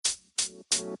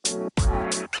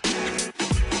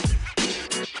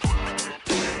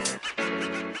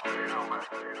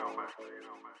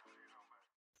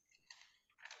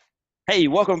Hey,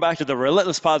 welcome back to the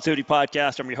Relentless Positivity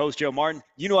Podcast. I'm your host, Joe Martin.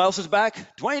 You know who else is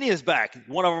back? Dwaynia is back.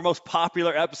 One of our most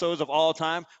popular episodes of all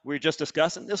time. We were just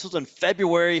discussing. This was in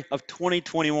February of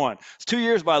 2021. It's 2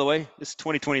 years, by the way. This is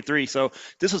 2023. So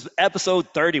this was episode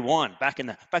 31 back in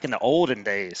the olden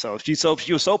days. So she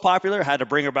was so popular, I had to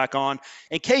bring her back on.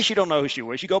 In case you don't know who she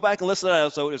was, you go back and listen to that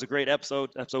episode. It was a great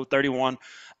episode 31.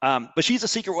 But she's a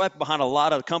secret weapon behind a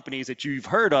lot of the companies that you've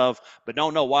heard of, but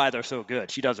don't know why they're so good.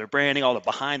 She does their branding, all the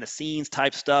behind the scenes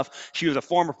type stuff. She was a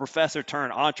former professor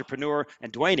turned entrepreneur.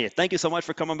 And Dwaynia, thank you so much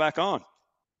for coming back on.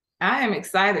 I am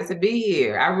excited to be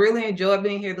here. I really enjoyed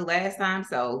being here the last time,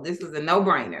 so this was a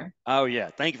no-brainer. Oh, yeah.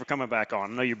 Thank you for coming back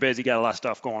on. I know you're busy, got a lot of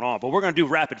stuff going on, but we're going to do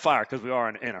rapid fire because we are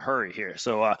in a hurry here.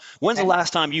 So when's the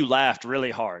last time you laughed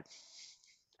really hard?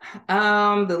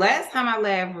 The last time I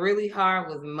laughed really hard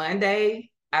was Monday.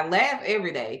 I laugh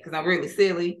every day because I'm really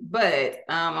silly, but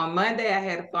on Monday I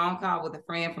had a phone call with a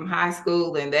friend from high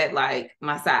school, and that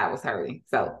my side was hurting.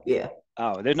 So yeah.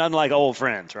 Oh, they're nothing like old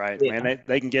friends, right? Yeah. Man,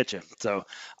 they can get you. So,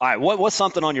 all right, what's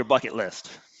something on your bucket list?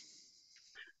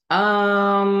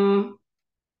 Two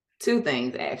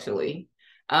things actually.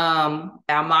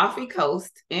 Amalfi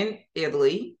Coast in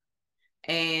Italy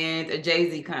and a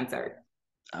Jay-Z concert.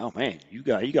 Oh man, you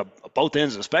got both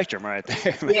ends of the spectrum right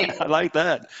there, man. Yeah. I like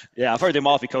that. Yeah, I've heard the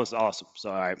Amalfi Coast is awesome. So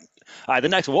all right. The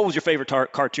next one. What was your favorite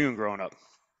cartoon growing up?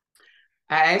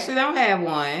 I actually don't have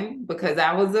one because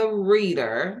I was a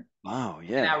reader. Oh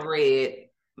yeah. And I read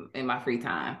in my free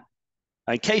time.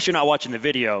 In case you're not watching the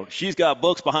video, she's got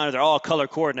books behind her. They're all color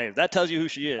coordinated. That tells you who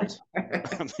she is.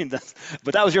 I mean,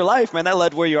 but that was your life, man. That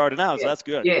led to where you are now, so that's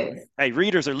good. Yes. Hey,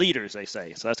 readers are leaders, they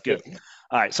say, so that's good. Yes.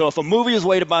 All right, so if a movie is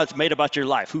made about your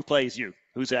life, who plays you?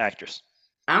 Who's the actress?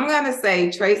 I'm going to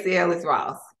say Tracee Ellis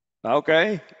Ross.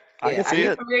 Okay. I can see it. Are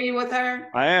you familiar with her?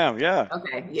 I am, yeah.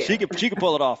 Okay, yeah. She could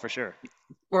pull it off for sure.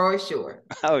 For sure.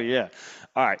 Oh, yeah.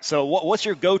 All right, so what's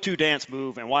your go-to dance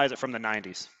move, and why is it from the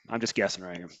 90s? I'm just guessing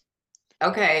right here.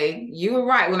 Okay, you were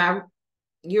right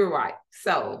you're right.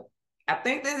 So I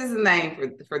think this is the name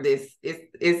for this.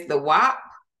 It's the WAP.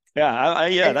 Yeah,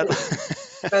 yeah.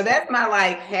 So that's my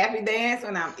happy dance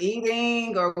when I'm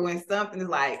eating or when something is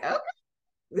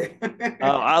okay.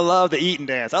 Oh, I love the eating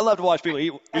dance. I love to watch people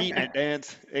eat and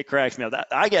dance. It cracks me up.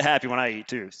 I get happy when I eat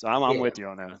too. So I'm with you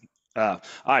on that. All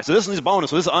right, so this is a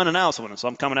bonus. So this is an unannounced one, so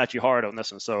I'm coming at you hard on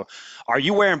this one. So are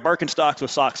you wearing Birkenstocks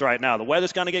with socks right now? The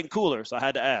weather's kind of getting cooler, so I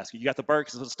had to ask. You got the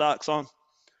Birkenstocks on?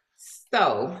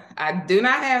 So I do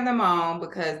not have them on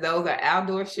because those are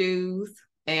outdoor shoes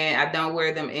and I don't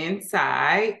wear them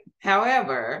inside.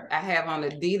 However, I have on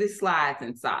Adidas slides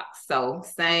and socks. So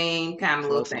same kind of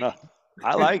little thing.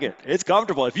 I like it. It's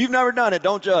comfortable. If you've never done it,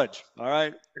 don't judge. All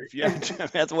right. If you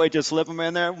have to wait, just slip them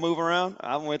in there, move around.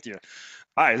 I'm with you.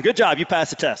 All right, good job. You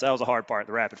passed the test. That was the hard part,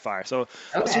 the rapid fire. So,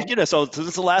 okay. So this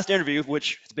is the last interview,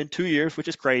 which it's been 2 years, which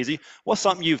is crazy. What's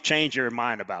something you've changed your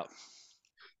mind about?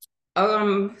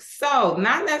 So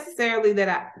not necessarily that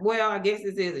I guess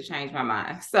this is to change my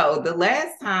mind. So the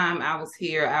last time I was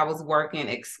here, I was working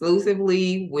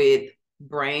exclusively with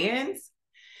brands.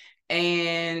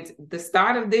 And the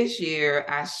start of this year,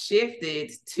 I shifted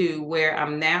to where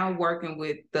I'm now working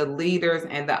with the leaders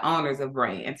and the owners of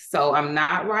brands. So I'm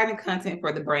not writing content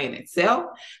for the brand itself.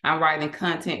 I'm writing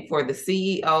content for the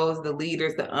CEOs, the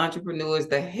leaders, the entrepreneurs,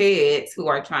 the heads who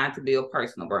are trying to build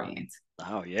personal brands.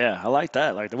 Oh, yeah. I like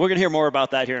that. We're going to hear more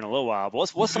about that here in a little while. But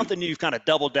what's something you've kind of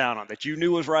doubled down on that you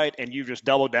knew was right and you've just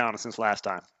doubled down on since last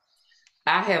time?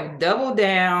 I have doubled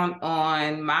down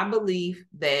on my belief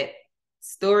that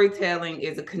storytelling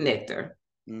is a connector,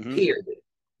 period.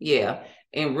 Yeah.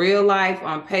 In real life,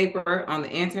 on paper, on the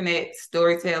internet,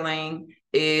 storytelling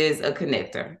is a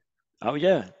connector. Oh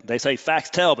yeah. They say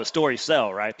facts tell, but stories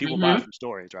sell, right? People buy from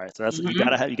stories, right? So that's you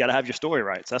gotta have your story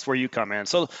right. So that's where you come in.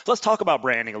 So let's talk about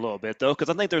branding a little bit though, because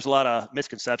I think there's a lot of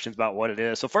misconceptions about what it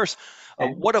is. So first,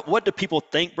 what do people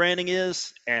think branding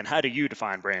is, and how do you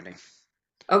define branding?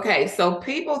 Okay, so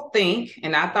people think,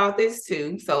 and I thought this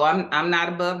too, so I'm not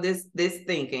above this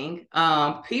thinking.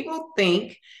 People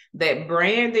think that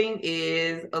branding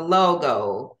is a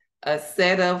logo, a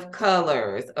set of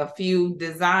colors, a few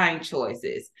design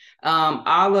choices,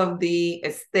 all of the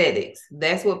aesthetics.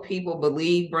 That's what people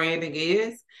believe branding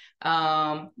is.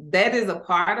 That is a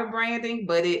part of branding,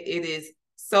 but it is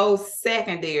so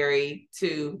secondary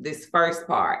to this first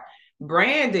part.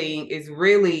 Branding is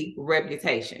really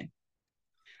reputation.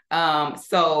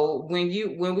 So when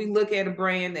we look at a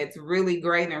brand that's really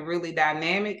great and really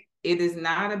dynamic, It is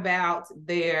not about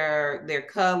their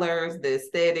colors, the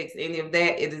aesthetics, any of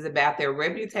that. It is about their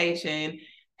reputation,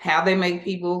 how they make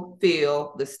people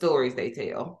feel, the stories they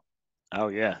tell. Oh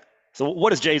yeah. So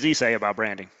what does Jay-Z say about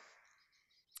branding?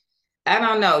 I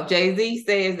don't know. Jay-Z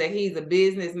says that he's a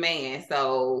businessman,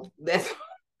 so that's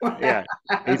Yeah.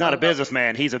 I He's not a don't know.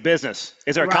 businessman. He's a business.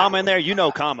 Is there a Right. comma in there? You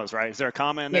know commas, right? Is there a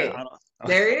comma in there? Yeah, I don't.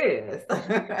 there is.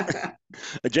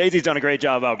 Jay-Z's done a great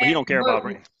job about, but he And, don't care about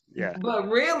branding. Yeah. but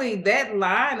really that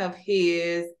line of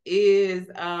his is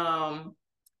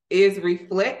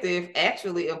reflective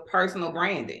actually of personal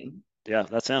branding. Yeah,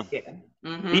 that's him. Yeah.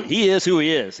 Mm-hmm. He is who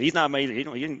he is. He's not amazing.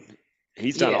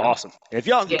 He's done Yeah. awesome. If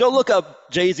y'all Yeah. go look up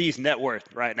Jay-Z's net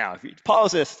worth right now, if you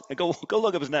pause this and go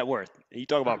look up his net worth, you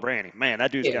talk about branding. Man,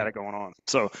 that dude's got Yeah. it going on.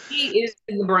 So He is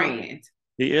the brand.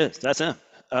 he is. That's him.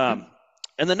 Um,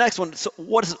 and the next one. So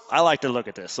I like to look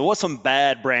at this. So what's some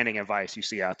bad branding advice you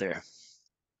see out there?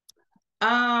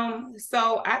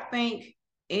 So I think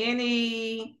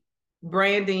any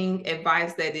branding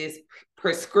advice that is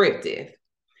prescriptive.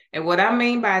 And what I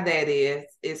mean by that is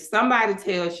if somebody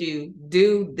tells you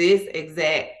do this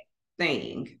exact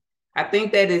thing, I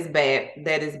think that is bad.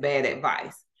 That is bad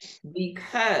advice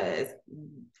because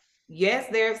yes,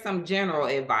 there's some general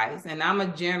advice, and I'm a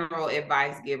general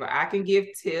advice giver. I can give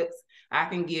tips. I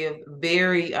can give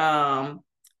very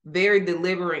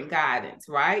deliberate guidance,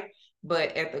 right?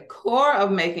 But at the core of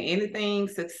making anything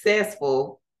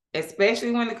successful,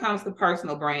 especially when it comes to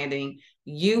personal branding,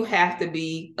 you have to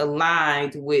be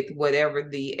aligned with whatever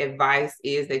the advice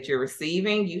is that you're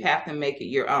receiving. You have to make it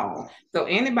your own. So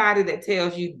anybody that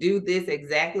tells you do this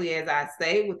exactly as I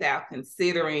say without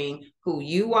considering who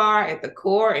you are at the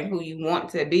core and who you want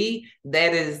to be,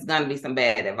 that is going to be some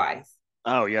bad advice.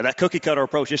 Oh yeah, that cookie cutter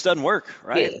approach just doesn't work,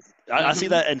 right? Yes. I see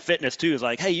Mm-hmm. that in fitness too. It's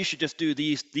like, hey, you should just do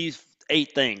these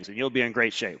 8 things and you'll be in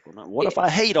great shape. Well, what Yes. if I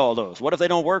hate all those? What if they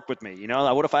don't work with me? You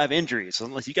know, what if I have injuries? So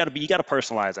you got to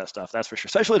personalize that stuff. That's for sure.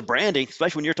 Especially with branding,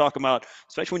 especially when you're talking about,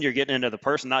 especially when you're getting into the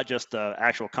person, not just the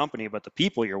actual company, but the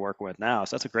people you're working with now.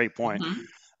 So that's a great point.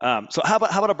 Mm-hmm. So how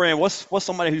about a brand? What's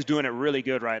somebody who's doing it really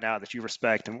good right now that you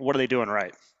respect, and what are they doing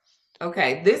right?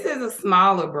 Okay, this is a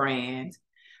smaller brand.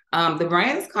 The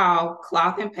brand is called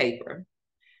Cloth and Paper,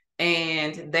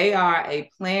 and they are a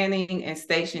planning and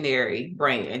stationery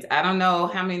brand. I don't know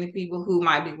how many people who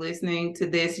might be listening to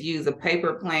this use a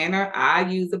paper planner. I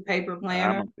use a paper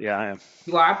planner. Yeah, I am.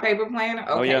 You are a paper planner?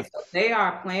 Oh Okay, yeah. so they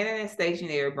are a planning and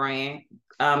stationery brand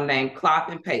named Cloth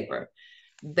and Paper.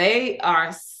 They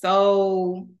are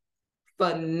so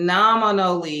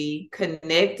phenomenally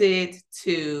connected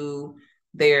to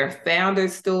their founder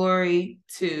story,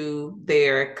 to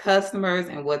their customers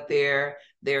and what their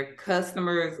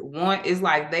customers want. Is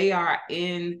like they are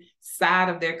inside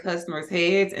of their customers'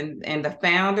 heads. And the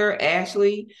founder,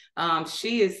 Ashley,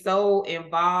 she is so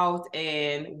involved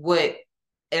in what,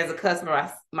 as a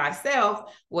customer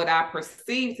myself, what I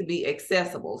perceive to be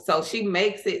accessible. So she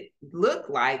makes it look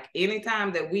like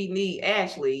anytime that we need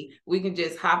Ashley, we can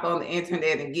just hop on the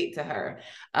internet and get to her.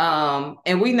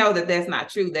 And we know that that's not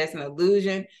true. That's an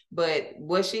illusion. But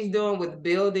what she's doing with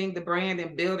building the brand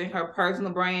and building her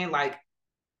personal brand, like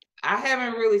I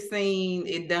haven't really seen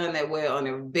it done that well in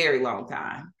a very long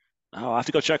time. Oh, I have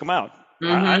to go check them out.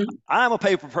 Mm-hmm. I'm a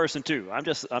paper person too. I'm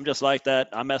just like that.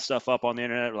 I mess stuff up on the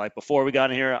internet. Like before we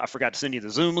got in here, I forgot to send you the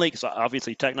Zoom link. So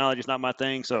obviously technology is not my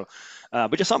thing. So,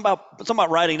 but just something about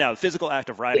writing down, the physical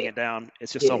act of writing Yeah. it down.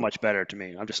 It's just so Yeah. much better to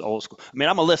me. I'm just old school. I mean,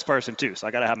 I'm a list person too, so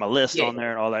I got to have my list Yeah. on there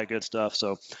and all that good stuff.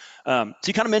 So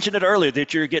you kind of mentioned it earlier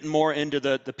that you're getting more into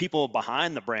the people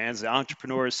behind the brands, the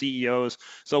entrepreneurs, CEOs.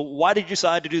 So why did you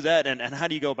decide to do that, and how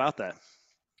do you go about that?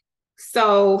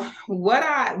 So what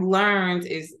I learned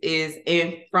is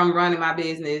in from running my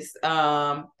business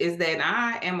is that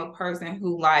I am a person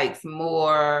who likes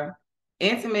more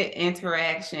intimate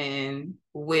interaction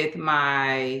with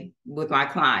my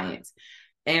clients.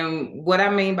 And what I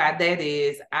mean by that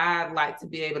is I like to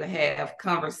be able to have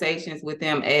conversations with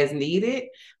them as needed.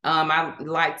 I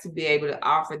like to be able to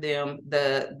offer them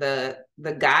the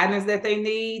guidance that they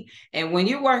need. And when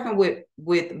you're working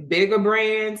with bigger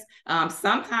brands,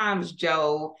 sometimes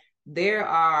Joe, there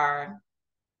are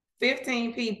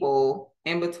 15 people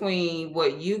in between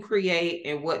what you create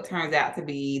and what turns out to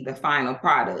be the final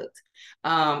product.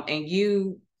 And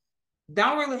you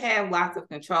don't really have lots of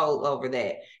control over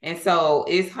that. And so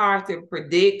it's hard to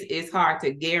predict, it's hard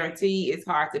to guarantee, it's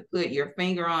hard to put your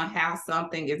finger on how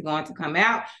something is going to come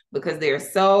out because there are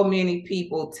so many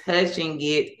people touching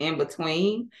it in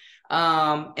between.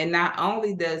 And not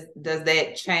only does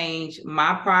that change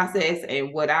my process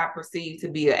and what I perceive to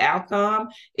be an outcome,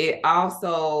 it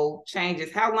also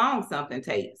changes how long something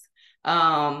takes.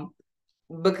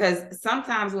 Because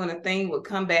sometimes when a thing would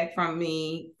come back from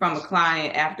me, from a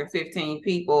client after 15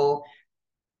 people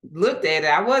looked at it,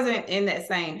 I wasn't in that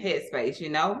same headspace, you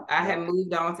know. I had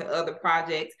moved on to other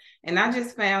projects, and I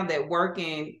just found that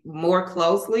working more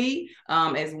closely,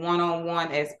 as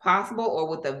one-on-one as possible, or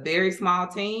with a very small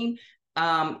team,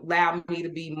 allowed me to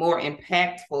be more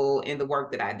impactful in the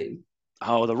work that I do.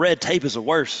 Oh, the red tape is the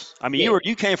worst. I mean, Yes.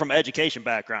 you came from education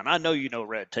background. I know you know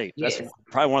red tape. That's Yes.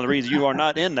 probably one of the reasons you are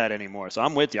not in that anymore. So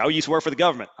I'm with you. I used to work for the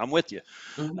government. I'm with you.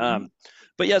 Mm-hmm. Um,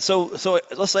 but yeah, so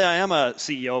let's say I am a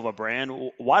CEO of a brand.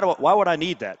 Why would I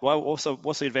need that? What's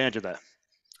the advantage of that?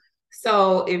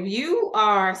 So if you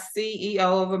are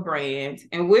CEO of a brand,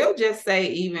 and we'll just say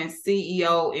even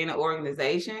CEO in an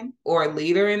organization or a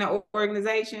leader in an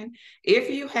organization, if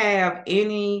you have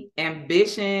any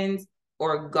ambitions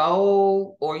or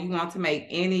goal, or you want to make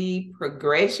any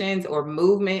progressions or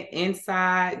movement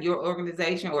inside your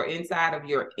organization or inside of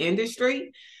your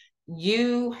industry,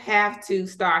 you have to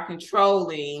start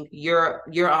controlling your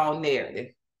own narrative.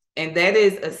 And that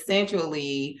is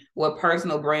essentially what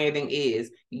personal branding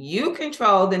is. You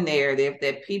control the narrative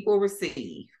that people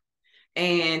receive.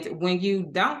 And when you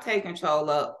don't take control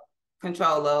of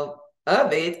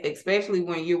it, especially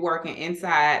when you're working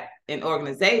inside an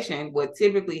organization, what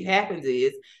typically happens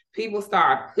is people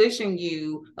start pushing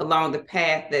you along the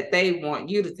path that they want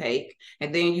you to take.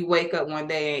 And then you wake up one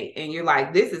day and you're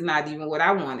like, this is not even what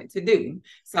I wanted to do.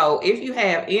 So if you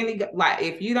have any, like,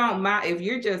 if you don't mind, if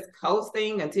you're just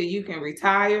coasting until you can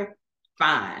retire,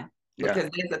 fine, because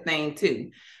that's a thing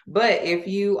too. But if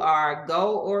you are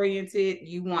goal oriented,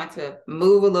 you want to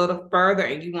move a little further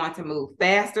and you want to move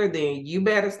faster, then you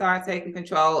better start taking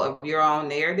control of your own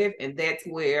narrative. And that's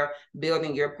where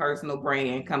building your personal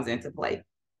brand comes into play.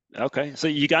 Okay, so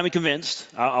you got me convinced.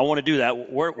 I want to do that.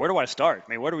 Where do I start?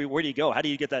 I mean, where do you go? How do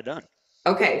you get that done?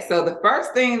 Okay, so the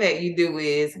first thing that you do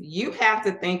is you have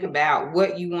to think about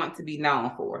what you want to be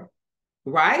known for,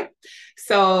 right?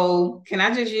 So can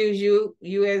I just use you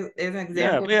as an Yeah,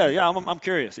 example? yeah. I'm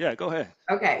curious. Yeah, go ahead.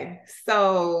 Okay,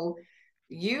 so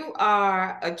you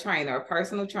are a trainer, a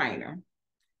personal trainer,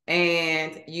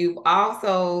 and you've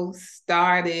also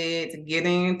started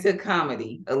getting into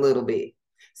comedy a little bit.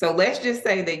 So let's just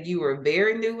say that you were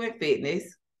very new in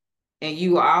fitness and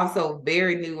you were also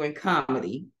very new in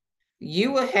comedy.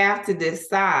 You would have to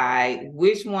decide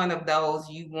which one of those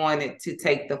you wanted to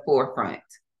take the forefront,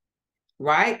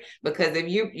 right? Because if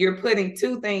you're putting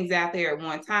two things out there at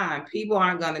one time, people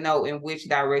aren't going to know in which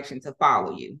direction to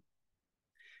follow you.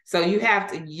 So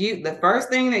the first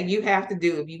thing that you have to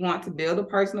do if you want to build a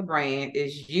personal brand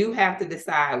is you have to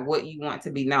decide what you want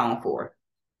to be known for.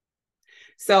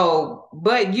 So,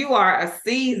 but you are a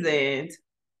seasoned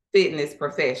fitness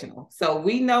professional. So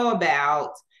we know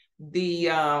about the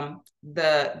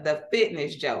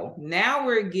fitness Joe. Now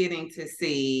we're getting to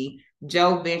see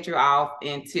Joe venture off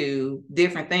into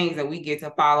different things and we get to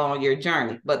follow on your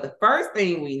journey. But the first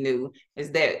thing we knew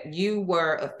is that you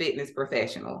were a fitness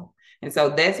professional. And so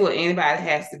that's what anybody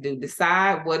has to do.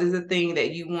 Decide what is the thing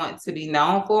that you want to be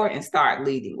known for and start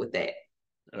leading with that.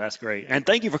 That's great. And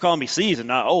thank you for calling me seasoned,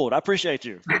 not old. I appreciate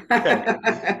you. Yeah,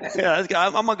 yeah.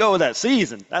 I'm gonna go with that.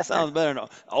 Seasoned. That sounds better than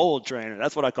old trainer.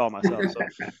 That's what I call myself.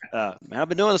 So, man, I've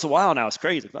been doing this a while now. It's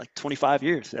crazy. Like 25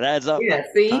 years. It adds up. Yeah, Time.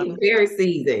 see, very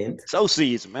seasoned. So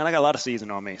seasoned, man. I got a lot of season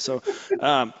on me. So,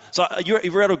 you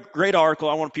read a great article.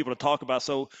 I want people to talk about.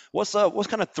 So, what's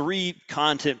kind of three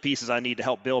content pieces I need to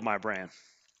help build my brand?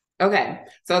 Okay,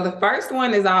 so the first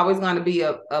one is always going to be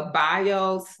a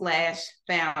bio /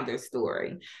 founder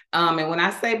story. And when I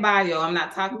say bio, I'm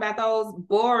not talking about those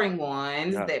boring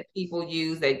ones that people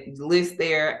use that list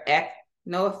their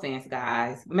no offense,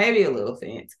 guys, maybe a little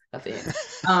offense, but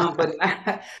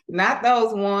not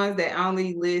those ones that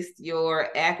only list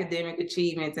your academic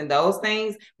achievements and those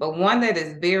things, but one that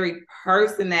is very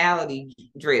personality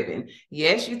driven.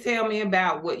 Yes, you tell me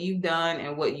about what you've done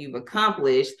and what you've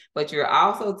accomplished, but you're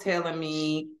also telling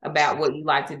me about what you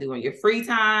like to do in your free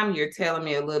time. You're telling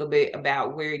me a little bit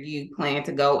about where you plan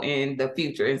to go in the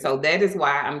future. And so that is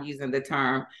why I'm using the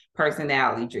term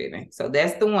personality driven. So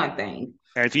that's the one thing.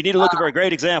 And if you need to look for a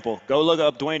great example, go look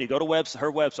up Dwaynia. Go to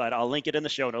her website. I'll link it in the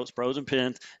show notes, pros and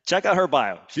pins. Check out her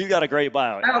bio. She's got a great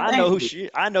bio. Oh, I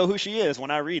know who she is when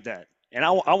I read that, and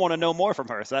I want to know more from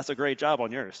her. So that's a great job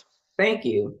on yours. Thank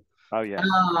you. Oh yeah.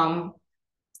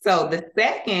 So the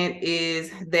second is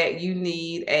that you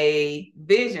need a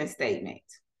vision statement.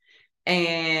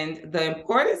 And the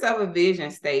importance of a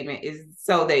vision statement is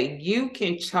so that you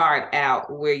can chart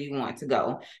out where you want to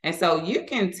go. And so you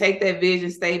can take that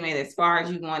vision statement as far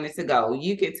as you want it to go.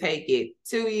 You can take it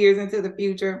 2 years into the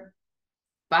future,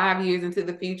 5 years into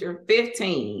the future,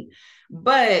 15.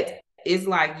 But it's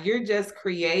like you're just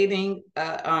creating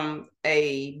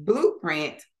a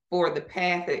blueprint for the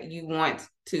path that you want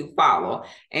to follow.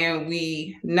 And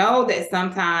we know that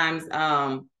sometimes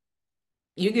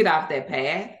you get off that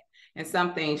path and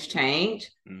some things change,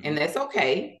 and that's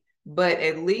okay. But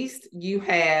at least you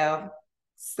have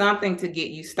something to get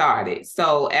you started.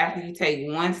 So after you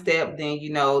take one step, then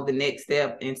you know the next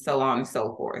step, and so on and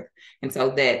so forth. And so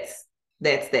that's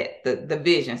the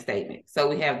vision statement. So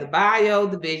we have the bio,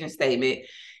 the vision statement,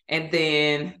 and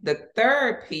then the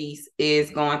third piece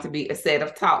is going to be a set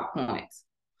of talk points.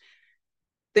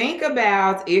 Think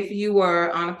about if you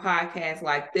were on a podcast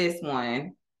like this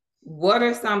one, what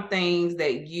are some things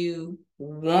that you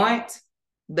want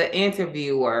the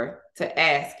interviewer to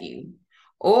ask you?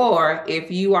 Or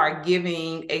if you are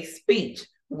giving a speech,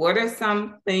 what are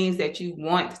some things that you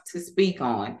want to speak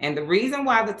on? And the reason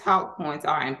why the talk points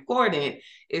are important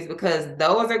is because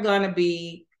those are going to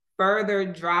be further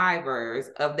drivers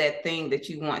of that thing that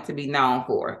you want to be known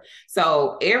for.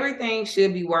 So everything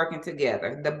should be working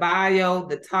together. The bio,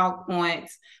 the talk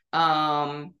points,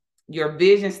 your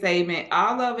vision statement,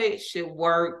 all of it should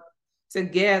work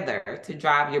together to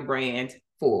drive your brand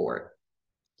forward.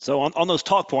 So on those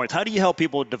talk points, how do you help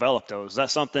people develop those? Is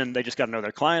that something they just got to know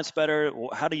their clients better?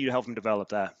 How do you help them develop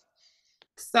that?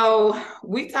 So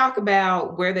we talk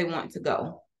about where they want to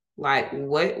go, like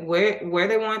where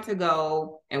they want to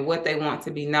go and what they want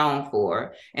to be known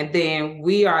for. And then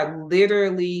we are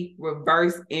literally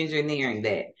reverse engineering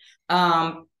that.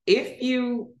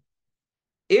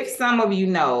 If some of you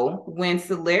know, when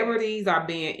celebrities are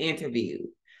being interviewed,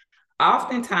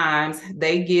 oftentimes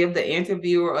they give the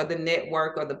interviewer or the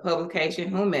network or the publication,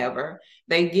 whomever,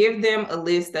 they give them a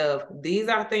list of, these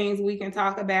are things we can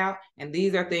talk about, and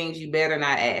these are things you better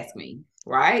not ask me,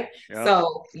 right? Yep.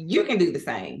 So you can do the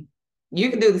same.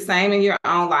 You can do the same in your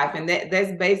own life. And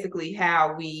that's basically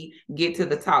how we get to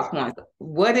the talk points.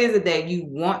 What is it that you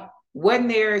want? What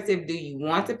narrative do you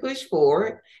want to push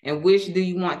forward, and which do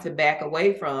you want to back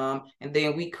away from? And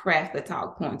then we craft the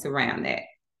talk points around that.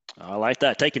 I like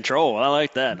that. Take control. I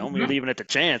like that. Don't be leaving it to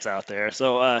chance out there.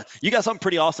 So you got something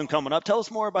pretty awesome coming up. Tell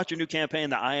us more about your new campaign,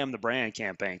 the I Am the Brand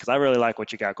campaign, because I really like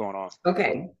what you got going on.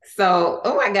 Okay. So,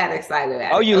 I got excited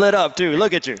about it. Oh, you lit up too.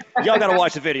 Look at you. Y'all got to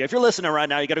watch the video. If you're listening right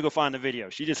now, you got to go find the video.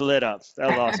 She just lit up.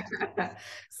 That was awesome.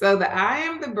 So the I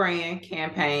Am the Brand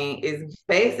campaign is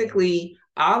basically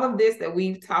all of this that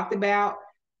we've talked about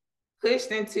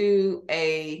pushed into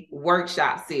a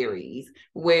workshop series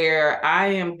where I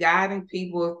am guiding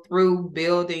people through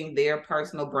building their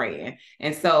personal brand.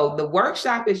 And so the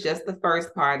workshop is just the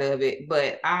first part of it,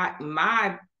 but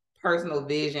my personal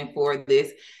vision for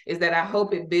this is that I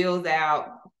hope it builds out,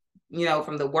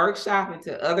 from the workshop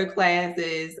into other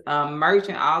classes, merch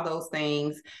and all those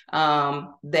things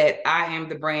that I Am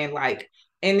the Brand like.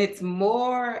 And it's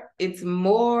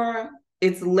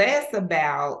less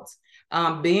about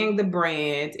being the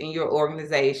brand in your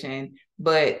organization,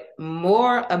 but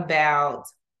more about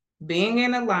being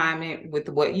in alignment with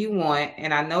what you want.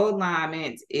 And I know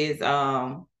alignment is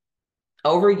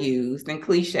overused and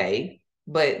cliche,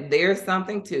 but there's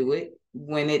something to it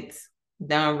when it's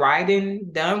done right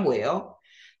and done well.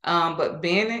 But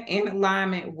being in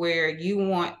alignment where you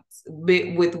want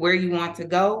with where you want to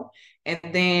go, and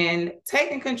then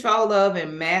taking control of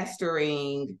and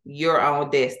mastering your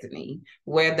own destiny,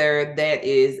 whether that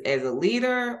is as a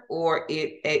leader or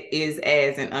it is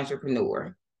as an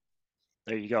entrepreneur.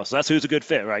 There you go. So that's who's a good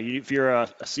fit, right? If you're a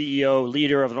CEO,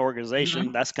 leader of an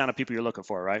organization, that's the kind of people you're looking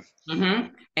for, right? And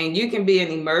you can be an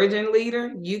emerging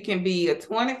leader. You can be a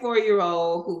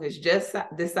 24-year-old who has just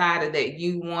decided that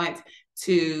you want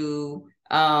to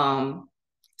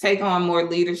take on more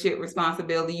leadership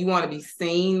responsibility. You want to be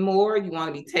seen more. You want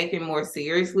to be taken more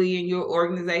seriously in your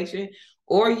organization.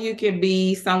 Or you can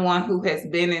be someone who has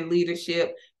been in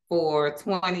leadership for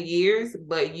 20 years,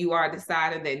 but you are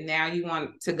deciding that now you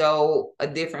want to go a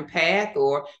different path,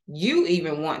 or you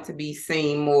even want to be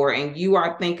seen more, and you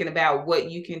are thinking about what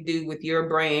you can do with your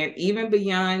brand, even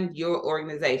beyond your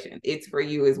organization. It's for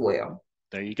you as well.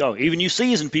 There you go. Even you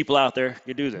seasoned people out there,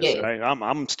 you do this, right?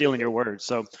 I'm stealing your words.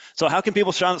 So how can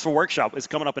people sign up for workshop? It's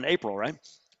coming up in April, right?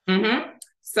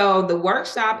 So the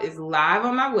workshop is live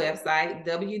on my website,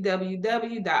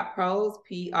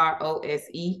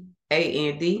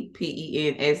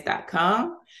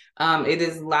 www.proseandpens.com. It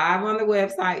is live on the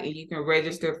website, and you can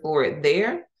register for it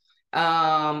there.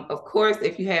 Of course,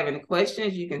 if you have any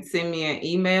questions, you can send me an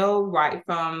email right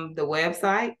from the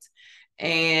website.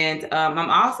 And I'm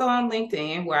also on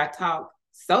LinkedIn, where I talk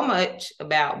so much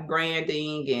about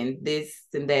branding and this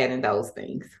and that and those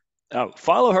things.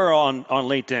 Follow her on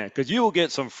LinkedIn because you will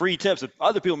get some free tips that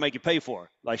other people make you pay for.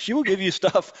 Like she will give you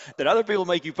stuff that other people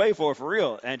make you pay for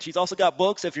real. And she's also got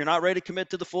books. If you're not ready to commit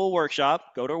to the full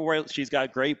workshop, go to her. She's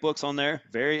got great books on there,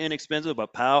 very inexpensive, but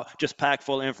just packed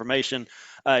full of information.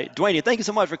 Dwaynia, thank you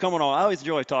so much for coming on. I always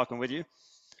enjoy talking with you.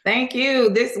 Thank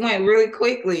you. This went really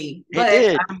quickly, It but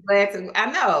did. I'm glad to,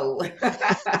 I know,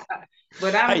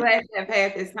 but I'm Hey, glad to have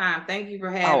had this time. Thank you for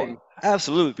having oh, me.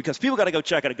 absolutely. Because people got to go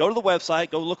check it. Go to the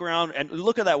website, go look around and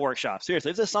look at that workshop.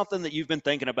 Seriously, if this is something that you've been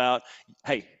thinking about,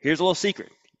 hey, here's a little secret.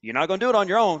 You're not going to do it on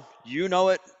your own. You know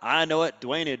it. I know it.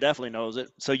 Dwayne definitely knows it.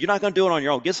 So you're not going to do it on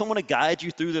your own. Get someone to guide you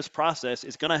through this process.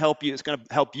 It's going to help you. It's going to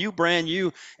help you brand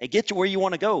you and get you where you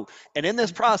want to go. And in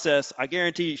this process, I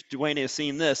guarantee Dwayne has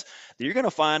seen this, that you're going to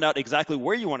find out exactly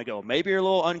where you want to go. Maybe you're a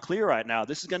little unclear right now.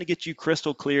 This is going to get you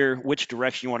crystal clear which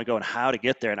direction you want to go and how to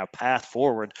get there and a path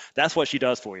forward. That's what she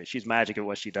does for you. She's magic at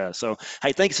what she does. So,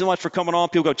 hey, thank you so much for coming on.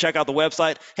 People go check out the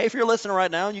website. Hey, if you're listening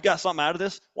right now and you got something out of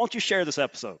this, why don't you share this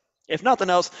episode? If nothing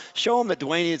else, show them that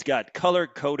Dwaynia's got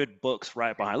color-coded books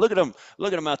right behind. Look at them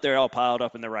out there all piled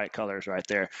up in the right colors right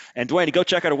there. And Dwaynia, go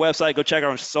check out our website. Go check out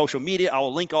our social media. I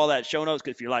will link all that in show notes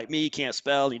because if you're like me, you can't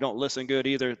spell, you don't listen good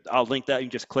either, I'll link that. You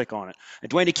can just click on it.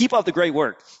 And Dwaynia, keep up the great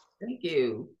work. Thank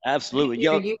you. Absolutely.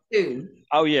 Thank you, you too.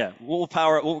 Oh, yeah. We're going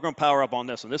to power up on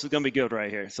this one. This is going to be good right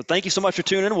here. So thank you so much for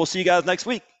tuning in. We'll see you guys next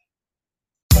week.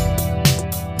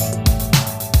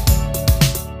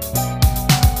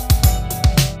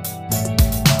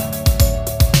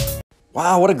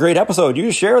 Wow, what a great episode. You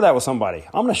just share that with somebody.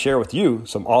 I'm going to share with you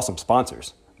some awesome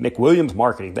sponsors. McWilliams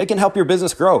Marketing. They can help your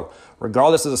business grow.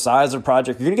 Regardless of the size of the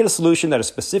project, you're going to get a solution that is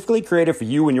specifically created for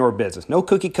you and your business. No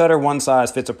cookie cutter, one size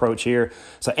fits approach here.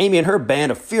 So Amy and her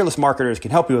band of fearless marketers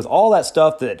can help you with all that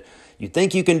stuff that you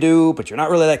think you can do, but you're not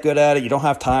really that good at it. You don't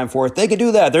have time for it. They can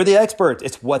do that. They're the experts.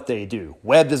 It's what they do.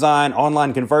 Web design,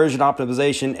 online conversion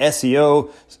optimization,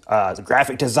 SEO,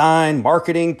 graphic design,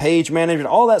 marketing, page management,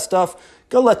 all that stuff.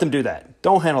 Go let them do that.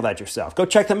 Don't handle that yourself. Go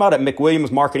check them out at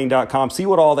McWilliamsMarketing.com. See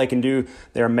what all they can do.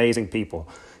 They're amazing people.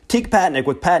 Teak Patnick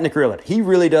with Patnick Realty. He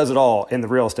really does it all in the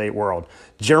real estate world.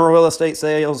 General real estate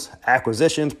sales,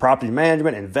 acquisitions, property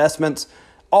management, investments,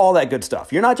 all that good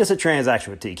stuff. You're not just a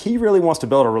transaction with Teak. He really wants to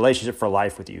build a relationship for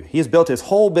life with you. He has built his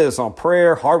whole business on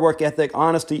prayer, hard work ethic,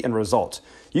 honesty, and results.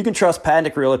 You can trust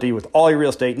Patnick Realty with all your real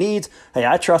estate needs. Hey,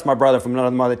 I trust my brother from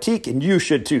another mother, Teak, and you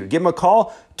should too. Give him a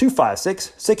call,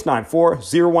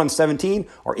 256-694-0117,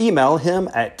 or email him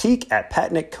at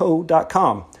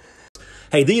teak@patnickco.com.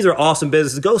 Hey, these are awesome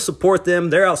businesses. Go support them.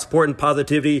 They're out supporting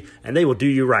positivity, and they will do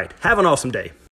you right. Have an awesome day.